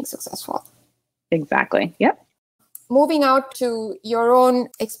funded and being successful. Exactly. Yep. Moving out to your own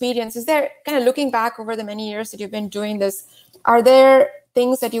experience, is there, kind of looking back over the many years that you've been doing this, are there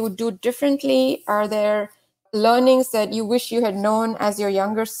things that you would do differently? Are there learnings that you wish you had known as your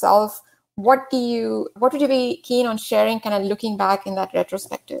younger self? What would you be keen on sharing, kind of looking back in that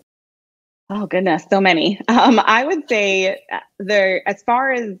retrospective? Oh goodness, so many. I would say as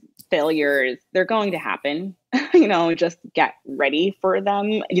far as failures, they're going to happen. Just get ready for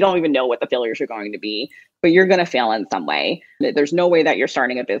them. You don't even know what the failures are going to be, but you're going to fail in some way. There's no way that you're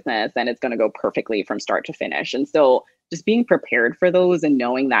starting a business and it's going to go perfectly from start to finish. And so just being prepared for those and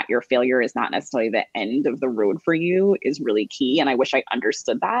knowing that your failure is not necessarily the end of the road for you is really key. And I wish I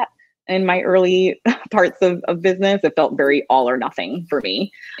understood that in my early parts of business. It felt very all or nothing for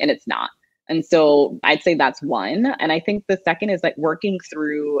me, and it's not. And so I'd say that's one. And I think the second is like working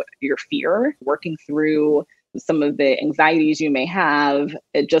through your fear, working through some of the anxieties you may have.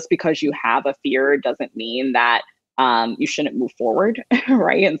 Just because you have a fear doesn't mean that you shouldn't move forward,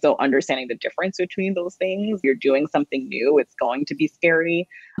 right? And so understanding the difference between those things, you're doing something new, it's going to be scary,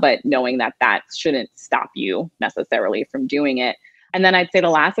 but knowing that that shouldn't stop you necessarily from doing it. And then I'd say the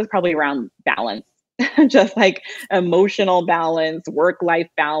last is probably around balance. Just like emotional balance, work-life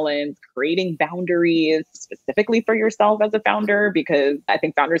balance, creating boundaries specifically for yourself as a founder, because I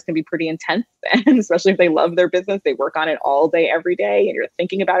think founders can be pretty intense, and especially if they love their business, they work on it all day, every day, and you're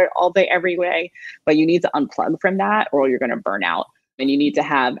thinking about it all day, every day. But you need to unplug from that or you're going to burn out. And you need to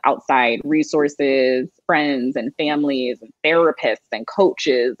have outside resources, friends and families and therapists and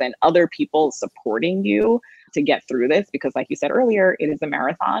coaches and other people supporting you to get through this, because like you said earlier, it is a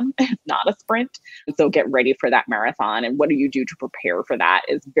marathon, it's not a sprint. And so get ready for that marathon. And what do you do to prepare for that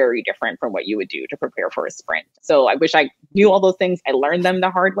is very different from what you would do to prepare for a sprint. So I wish I knew all those things. I learned them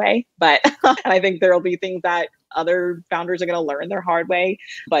the hard way, but I think there'll be things that other founders are going to learn their hard way,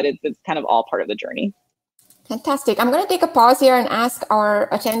 but it's kind of all part of the journey. Fantastic. I'm going to take a pause here and ask our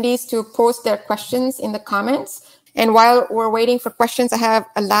attendees to post their questions in the comments. And while we're waiting for questions, I have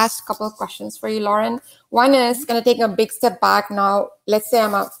a last couple of questions for you, Lauren. One is going to take a big step back now. Let's say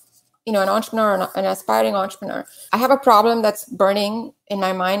I'm an entrepreneur, an aspiring entrepreneur. I have a problem that's burning in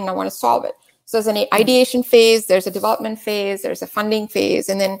my mind and I want to solve it. So there's an ideation phase, there's a development phase, there's a funding phase,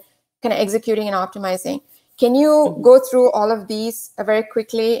 and then kind of executing and optimizing. Can you go through all of these very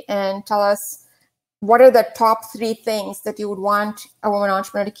quickly and tell us what are the top 3 things that you would want a woman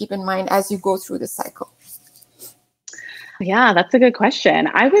entrepreneur to keep in mind as you go through this cycle? Yeah, that's a good question.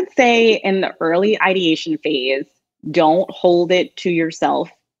 I would say in the early ideation phase, don't hold it to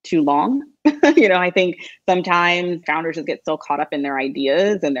yourself too long. I think sometimes founders just get so caught up in their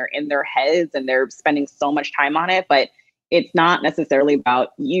ideas and they're in their heads and they're spending so much time on it, but it's not necessarily about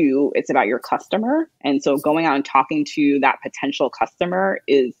you, it's about your customer. And so going out and talking to that potential customer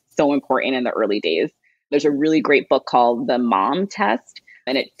is so important in the early days. There's a really great book called The Mom Test.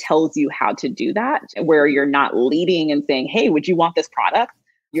 And it tells you how to do that, where you're not leading and saying, hey, would you want this product?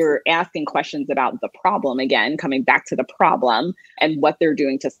 You're asking questions about the problem, again, coming back to the problem and what they're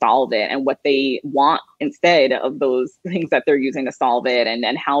doing to solve it and what they want instead of those things that they're using to solve it, and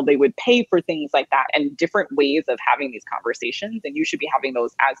how they would pay for things like that, and different ways of having these conversations. And you should be having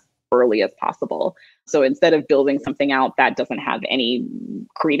those as early as possible. So instead of building something out that doesn't have any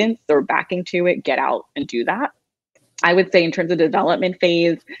credence or backing to it, get out and do that. I would say in terms of development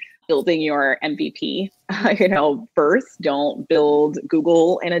phase, building your MVP, first. Don't build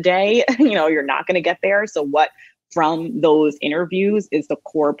Google in a day. You're not going to get there. So what from those interviews is the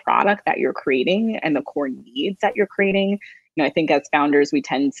core product that you're creating and the core needs that you're creating. I think as founders, we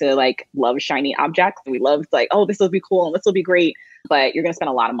tend to love shiny objects. We love oh, this will be cool and this will be great, but you're going to spend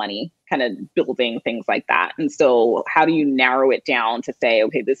a lot of money kind of building things like that. And so how do you narrow it down to say,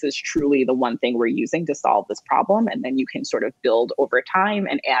 okay, this is truly the one thing we're using to solve this problem? And then you can sort of build over time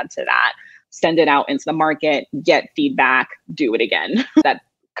and add to that, send it out into the market, get feedback, do it again. That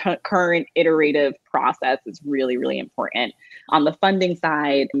current iterative process is really, really important. On the funding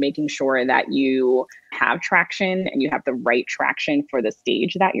side, making sure that you have traction and you have the right traction for the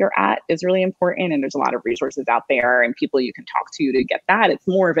stage that you're at is really important. And there's a lot of resources out there and people you can talk to get that. It's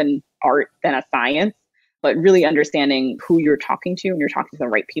more of an art than a science, but really understanding who you're talking to and you're talking to the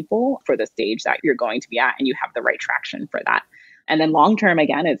right people for the stage that you're going to be at and you have the right traction for that. And then long term,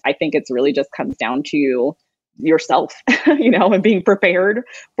 again, I think it's really just comes down to yourself, and being prepared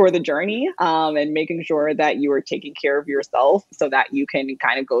for the journey, and making sure that you are taking care of yourself so that you can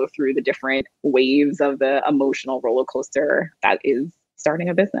kind of go through the different waves of the emotional roller coaster that is starting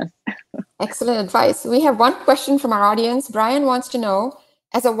a business. Excellent advice. We have one question from our audience. Brian wants to know,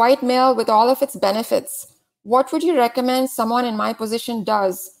 as a white male with all of its benefits, what would you recommend someone in my position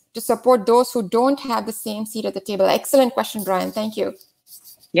does to support those who don't have the same seat at the table? Excellent question, Brian. Thank you.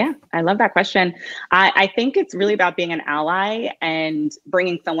 Yeah, I love that question. I think it's really about being an ally and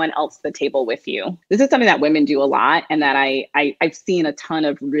bringing someone else to the table with you. This is something that women do a lot, and that I've seen a ton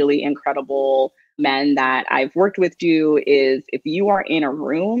of really incredible men that I've worked with do is, if you are in a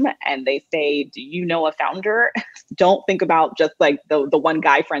room and they say, do you know a founder? Don't think about just the one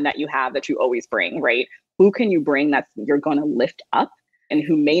guy friend that you have that you always bring, right? Who can you bring that you're going to lift up and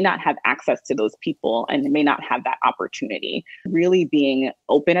who may not have access to those people and may not have that opportunity? Really being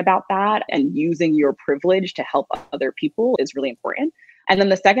open about that and using your privilege to help other people is really important. And then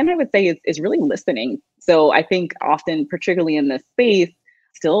the second I would say is really listening. So I think often, particularly in this space,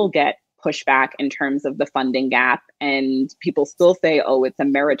 still get pushback in terms of the funding gap. And people still say, oh, it's a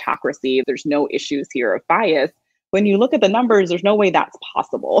meritocracy. There's no issues here of bias. When you look at the numbers, there's no way that's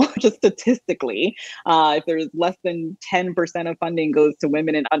possible. Just statistically, if there's less than 10% of funding goes to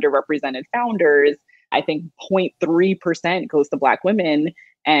women and underrepresented founders, I think 0.3% goes to Black women.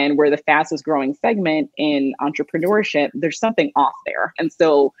 And we're the fastest growing segment in entrepreneurship, there's something off there. And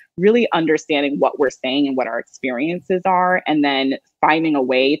so really understanding what we're saying and what our experiences are, and then finding a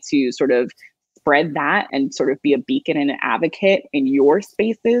way to sort of spread that and sort of be a beacon and an advocate in your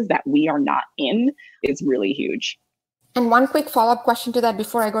spaces that we are not in is really huge. And one quick follow-up question to that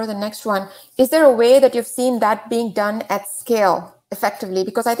before I go to the next one. Is there a way that you've seen that being done at scale effectively?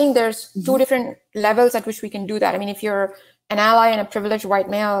 Because I think there's two different levels at which we can do that. I mean, if you're an ally and a privileged white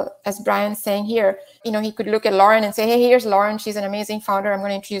male, as Brian's saying here, he could look at Lauren and say, hey, here's Lauren. She's an amazing founder. I'm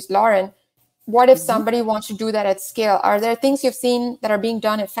going to introduce Lauren. What if somebody wants to do that at scale? Are there things you've seen that are being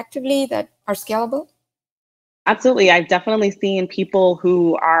done effectively that are scalable? Absolutely. I've definitely seen people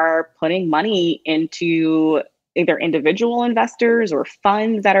who are putting money into either individual investors or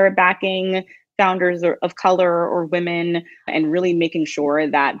funds that are backing founders of color or women, and really making sure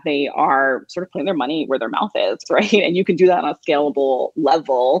that they are sort of putting their money where their mouth is, right? And you can do that on a scalable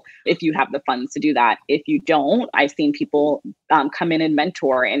level if you have the funds to do that. If you don't, I've seen people come in and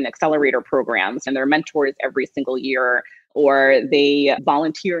mentor in accelerator programs, and they're mentors every single year, or they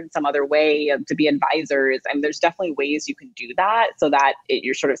volunteer in some other way to be advisors. And there's definitely ways you can do that so that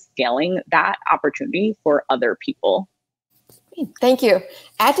you're sort of scaling that opportunity for other people. Thank you.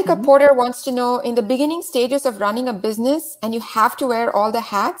 Attica Porter wants to know, in the beginning stages of running a business and you have to wear all the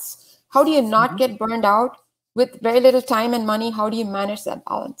hats, how do you not get burned out with very little time and money? How do you manage that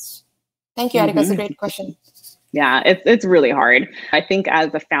balance? Thank you, Attica. It's a great question. Yeah, it's really hard. I think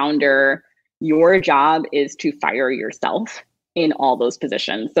as a founder, your job is to fire yourself in all those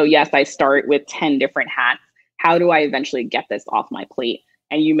positions. So yes, I start with 10 different hats. How do I eventually get this off my plate?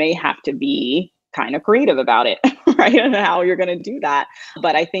 And you may have to be kind of creative about it, right? And how you're going to do that.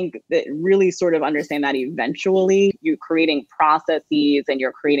 But I think that really sort of understand that eventually you're creating processes and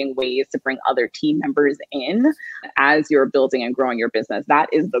you're creating ways to bring other team members in as you're building and growing your business. That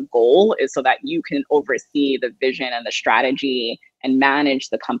is the goal, is so that you can oversee the vision and the strategy and manage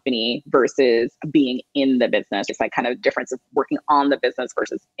the company versus being in the business. It's like kind of difference of working on the business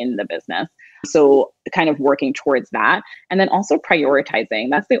versus in the business. So kind of working towards that. And then also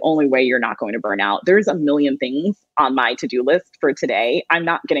prioritizing. That's the only way you're not going to burn out. There's a million things on my to-do list for today. I'm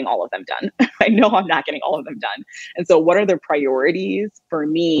not getting all of them done. I know I'm not getting all of them done. And so what are the priorities for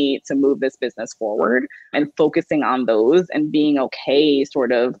me to move this business forward, and focusing on those and being okay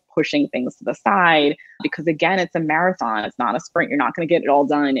sort of pushing things to the side? Because again, it's a marathon. It's not a sprint. You're not going to get it all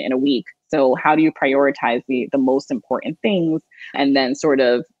done in a week. So how do you prioritize the most important things and then sort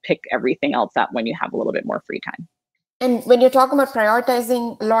of pick everything else up when you have a little bit more free time? And when you're talking about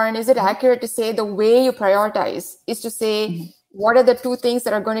prioritizing, Lauren, is it accurate to say the way you prioritize is to say, what are the two things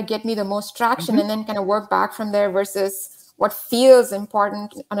that are going to get me the most traction, and then kind of work back from there versus what feels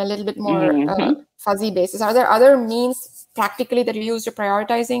important on a little bit more fuzzy basis? Are there other means practically that you use to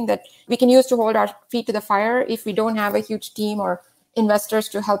prioritizing that we can use to hold our feet to the fire if we don't have a huge team or investors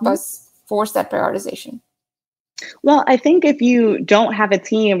to help us force that prioritization? Well, I think if you don't have a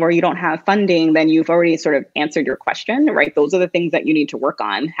team or you don't have funding, then you've already sort of answered your question, right? Those are the things that you need to work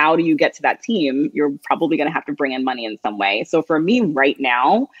on. How do you get to that team? You're probably going to have to bring in money in some way. So for me right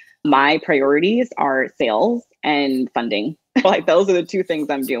now, my priorities are sales and funding. Like those are the two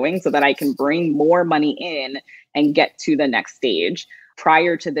things I'm doing so that I can bring more money in and get to the next stage.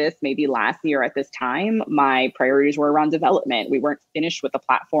 Prior to this, maybe last year at this time, my priorities were around development. We weren't finished with the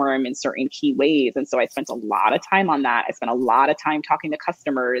platform in certain key ways. And so I spent a lot of time on that. I spent a lot of time talking to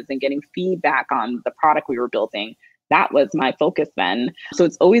customers and getting feedback on the product we were building. That was my focus then. So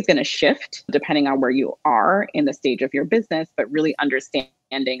it's always going to shift depending on where you are in the stage of your business, but really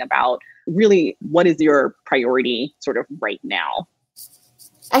understanding about really what is your priority sort of right now.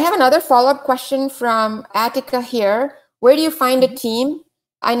 I have another follow-up question from Attica here. Where do you find a team?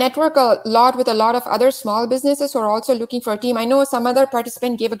 I network a lot with a lot of other small businesses who are also looking for a team. I know some other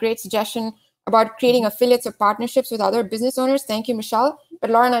participant gave a great suggestion about creating affiliates or partnerships with other business owners. Thank you, Michelle.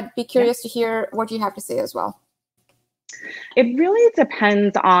 But Lauren, I'd be curious to hear what you have to say as well. It really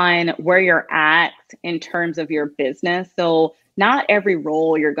depends on where you're at in terms of your business. So not every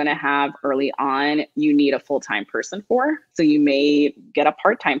role you're going to have early on, you need a full-time person for. So you may get a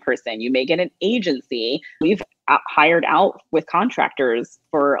part-time person. You may get an agency. We've hired out with contractors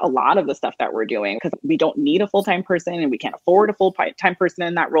for a lot of the stuff that we're doing because we don't need a full-time person and we can't afford a full-time person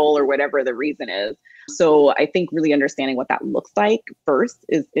in that role or whatever the reason is. So I think really understanding what that looks like first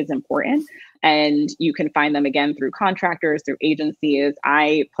is important. And you can find them again through contractors, through agencies.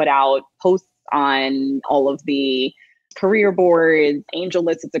 I put out posts on all of the career boards.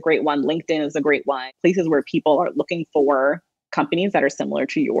 AngelList is a great one. LinkedIn is a great one. Places where people are looking for companies that are similar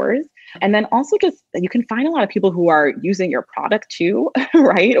to yours. And then also just you can find a lot of people who are using your product too,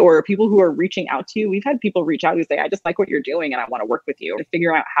 right? Or people who are reaching out to you. We've had people reach out who say, I just like what you're doing and I want to work with you. To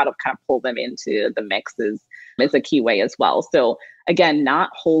figure out how to kind of pull them into the mix is a key way as well. So again, not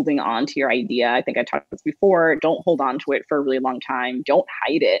holding on to your idea. I think I talked about this before. Don't hold on to it for a really long time. Don't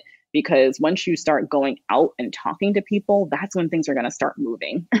hide it. Because once you start going out and talking to people, that's when things are going to start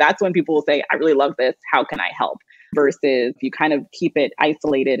moving. That's when people will say, I really love this. How can I help? Versus if you kind of keep it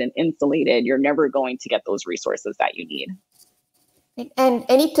isolated and insulated, you're never going to get those resources that you need. And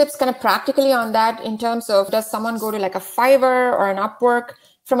any tips kind of practically on that in terms of, does someone go to like a Fiverr or an Upwork?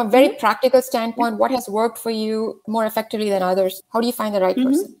 From a very practical standpoint, what has worked for you more effectively than others? How do you find the right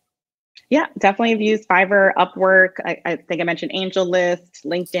person? Yeah, definitely have used Fiverr, Upwork. I think I mentioned AngelList,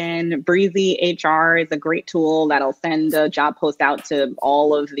 LinkedIn. Breezy HR is a great tool that'll send a job post out to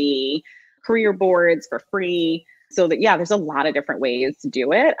all of the career boards for free. So that, yeah, there's a lot of different ways to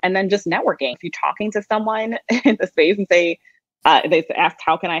do it. And then just networking. If you're talking to someone in the space and say, they ask,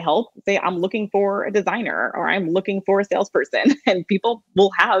 how can I help? Say, I'm looking for a designer or I'm looking for a salesperson, and people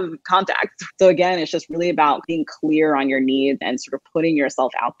will have contacts. So again, it's just really about being clear on your needs and sort of putting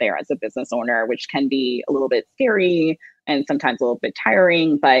yourself out there as a business owner, which can be a little bit scary and sometimes a little bit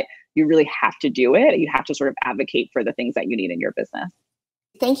tiring, but you really have to do it. You have to sort of advocate for the things that you need in your business.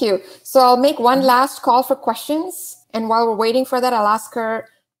 Thank you. So I'll make one last call for questions. And while we're waiting for that, I'll ask her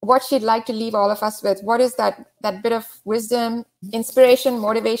what she'd like to leave all of us with. What is that bit of wisdom, inspiration,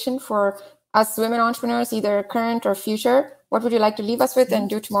 motivation for us women entrepreneurs, either current or future? What would you like to leave us with and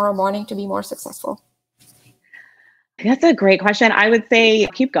do tomorrow morning to be more successful? That's a great question. I would say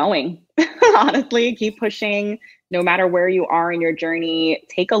keep going. Honestly, keep pushing. No matter where you are in your journey,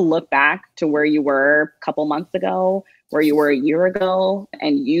 take a look back to where you were a couple months ago, where you were a year ago,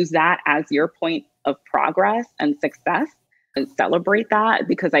 and use that as your point of progress and success. And celebrate that,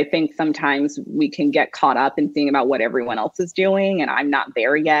 because I think sometimes we can get caught up in seeing about what everyone else is doing and I'm not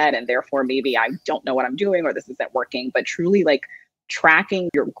there yet. And therefore, maybe I don't know what I'm doing or this isn't working. But truly, like tracking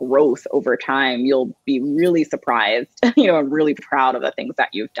your growth over time, you'll be really surprised. I'm really proud of the things that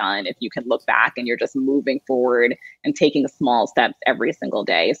you've done if you can look back and you're just moving forward and taking small steps every single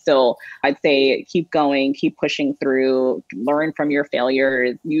day. So I'd say keep going, keep pushing through, learn from your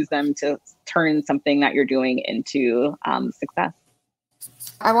failures, use them to turn something that you're doing into success.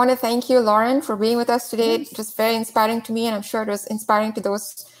 I want to thank you, Lauren, for being with us today. It was very inspiring to me, and I'm sure it was inspiring to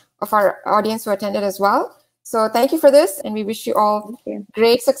those of our audience who attended as well. So thank you for this, and we wish you all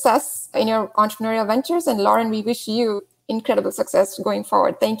great success in your entrepreneurial ventures. And Lauren, we wish you incredible success going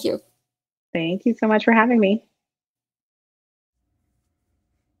forward. Thank you. Thank you so much for having me.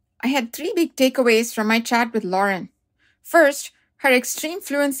 I had 3 big takeaways from my chat with Lauren. First, her extreme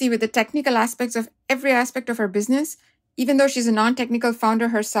fluency with the technical aspects of every aspect of her business, even though she's a non-technical founder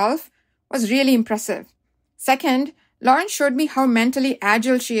herself, was really impressive. Second, Lauren showed me how mentally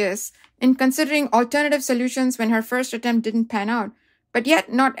agile she is in considering alternative solutions when her first attempt didn't pan out, but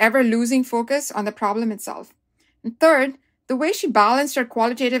yet not ever losing focus on the problem itself. And third, the way she balanced her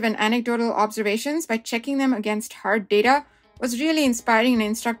qualitative and anecdotal observations by checking them against hard data was really inspiring and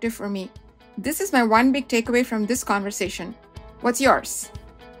instructive for me. This is my one big takeaway from this conversation. What's yours?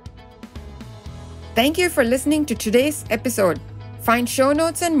 Thank you for listening to today's episode. Find show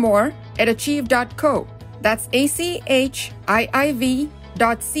notes and more at achiiv.co. That's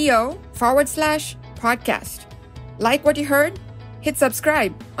achiiv.co/podcast. Like what you heard? Hit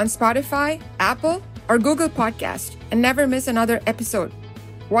subscribe on Spotify, Apple, or Google Podcast and never miss another episode.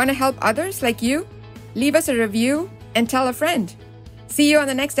 Want to help others like you? Leave us a review and tell a friend. See you on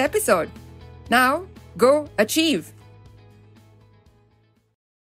the next episode. Now, go achieve.